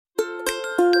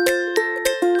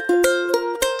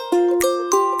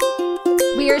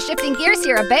We're shifting gears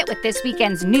here a bit with this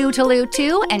weekend's New to Lou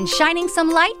 2 and shining some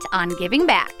light on giving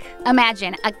back.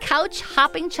 Imagine a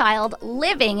couch-hopping child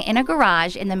living in a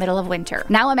garage in the middle of winter.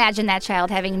 Now imagine that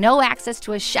child having no access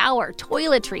to a shower,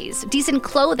 toiletries, decent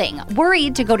clothing,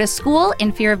 worried to go to school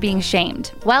in fear of being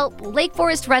shamed. Well, Lake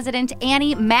Forest resident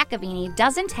Annie McAvini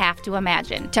doesn't have to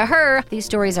imagine. To her, these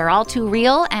stories are all too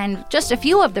real and just a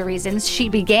few of the reasons she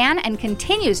began and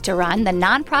continues to run the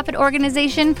nonprofit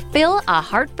organization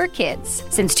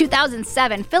Fill-A-Heart-4-Kids. Since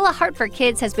 2007,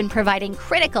 Fill-A-Heart-4-Kids has been providing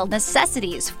critical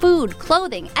necessities, food,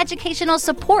 clothing, educational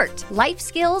support, life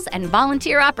skills, and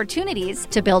volunteer opportunities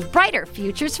to build brighter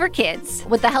futures for kids.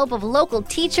 With the help of local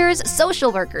teachers,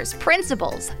 social workers,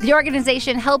 principals, the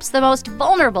organization helps the most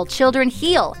vulnerable children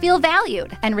heal, feel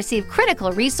valued, and receive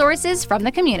critical resources from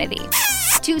the community.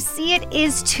 To see it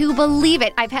is to believe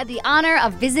it. I've had the honor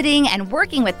of visiting and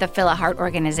working with the Fill-A-Heart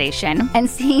organization and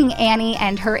seeing Annie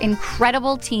and her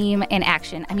incredible team in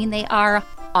action. I mean, they are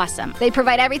awesome. They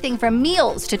provide everything from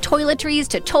meals to toiletries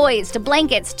to toys to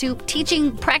blankets to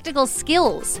teaching practical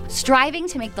skills, striving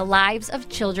to make the lives of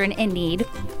children in need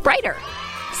brighter.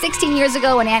 16 years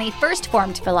ago, when Annie first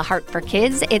formed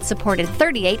Fill-A-Heart-4-Kids, it supported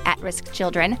 38 at-risk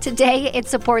children. Today, it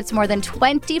supports more than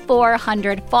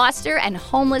 2,400 foster and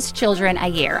homeless children a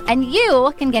year. And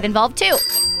you can get involved too.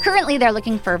 Currently, they're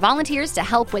looking for volunteers to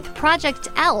help with Project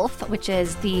ELF, which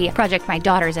is the project my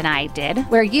daughters and I did,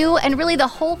 where you and really the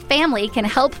whole family can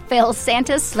help fill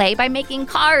Santa's sleigh by making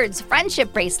cards,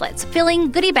 friendship bracelets,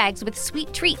 filling goodie bags with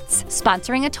sweet treats,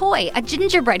 sponsoring a toy, a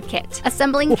gingerbread kit,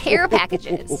 assembling care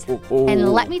packages.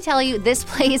 And let me tell you, this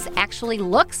place actually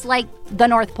looks like the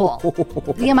North Pole.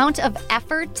 The amount of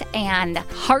effort and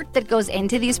heart that goes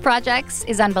into these projects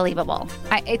is unbelievable.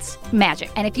 It's magic.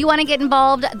 And if you want to get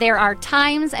involved, there are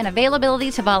times and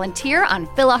availability to volunteer on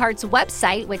Fill-A-Heart's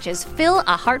website, which is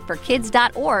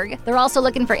Fill-A-Heart-4-Kids.org. They're also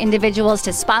looking for individuals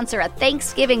to sponsor a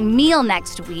Thanksgiving meal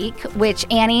next week, which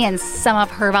Annie and some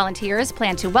of her volunteers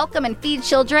plan to welcome and feed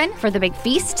children for the big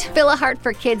feast.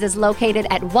 Fill-A-Heart-4-Kids is located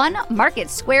at 1 Market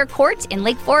Square Court in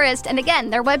Lake Forest. And again,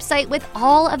 their website with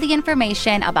all of the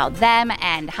information about them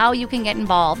and how you can get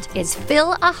involved is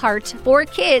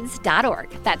Fill-A-Heart-4-Kids.org.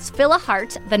 That's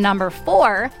Fill-A-Heart, the number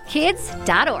 4,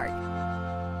 kids.org.